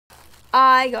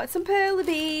I got some Perler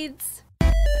beads.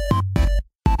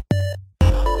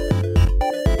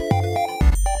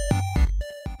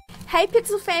 Hey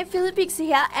Pixel fan, FiloPixie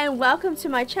here and welcome to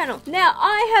my channel. Now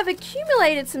I have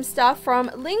accumulated some stuff from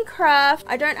Lincraft.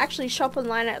 I don't actually shop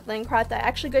online at Lincraft, I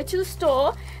actually go to the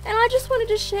store, and I just wanted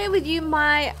to share with you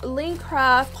my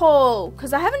Lincraft haul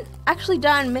because I haven't actually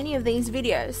done many of these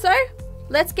videos. So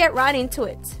let's get right into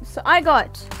it. So I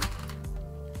got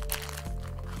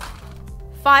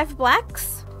 5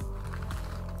 blacks.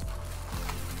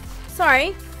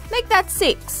 Sorry, make that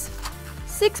 6.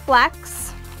 6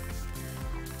 blacks.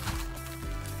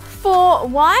 4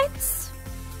 whites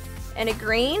and a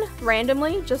green,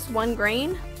 randomly, just 1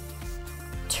 green,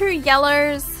 2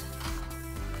 yellows,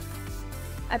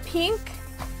 a pink,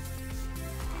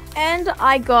 and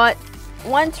I got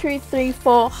 1, 2, 3,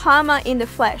 4 Hama in the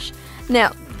flesh.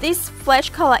 Now this flesh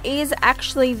color is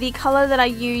actually the color that I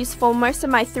use for most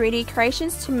of my 3D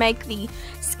creations to make the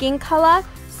skin color.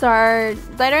 So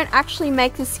they don't actually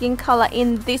make the skin color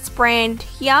in this brand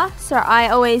here, so I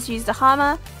always use the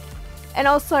Hama. And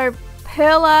also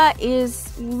Perler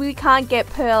we can't get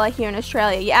Perler here in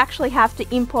Australia. You actually have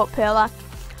to import Perler.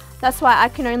 That's why I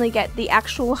can only get the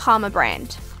actual Hama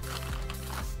brand.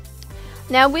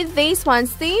 Now with these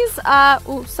ones, these are,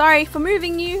 oh sorry for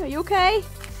moving you, are you okay?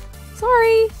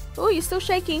 Sorry, oh you're still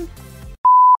shaking.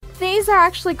 These are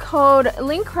actually called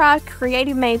Lincraft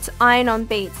Creative Mates Iron-On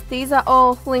Beads. These are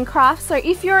all Lincraft, so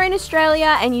if you're in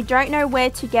Australia and you don't know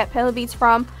where to get Perler beads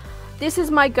from, this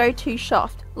is my go-to shop,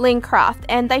 Lincraft,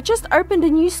 and they just opened a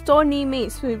new store near me,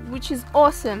 which is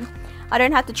awesome. I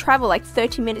don't have to travel like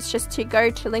 30 minutes just to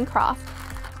go to Lincraft.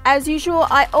 As usual,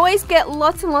 I always get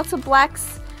lots and lots of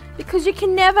blacks because you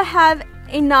can never have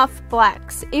enough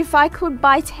blacks. If I could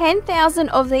buy 10,000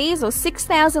 of these or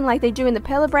 6,000 like they do in the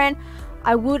Perler brand,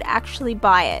 I would actually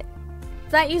buy it.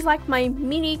 That is like my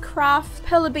mini craft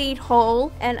Perler bead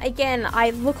haul, and again I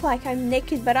look like I'm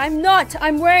naked, but I'm not.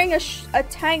 I'm wearing a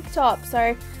tank top,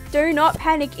 so do not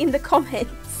panic in the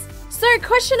comments. So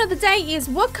question of the day is,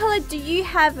 what color do you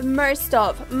have most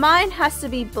of? Mine has to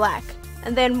be black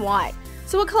and then white.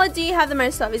 So what color do you have the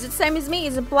most of? Is it the same as me?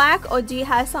 Is it black, or do you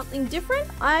have something different?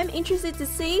 I'm interested to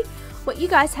see what you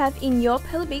guys have in your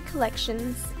Perler bead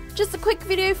collections. Just a quick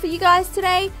video for you guys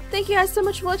today. Thank you guys so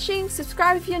much for watching.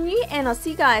 Subscribe if you're new, and I'll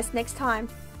see you guys next time.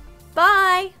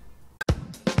 Bye!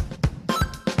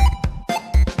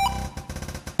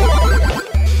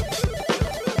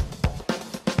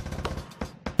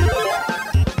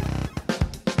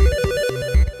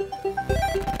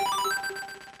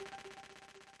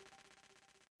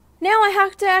 Now I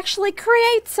have to actually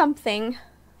create something.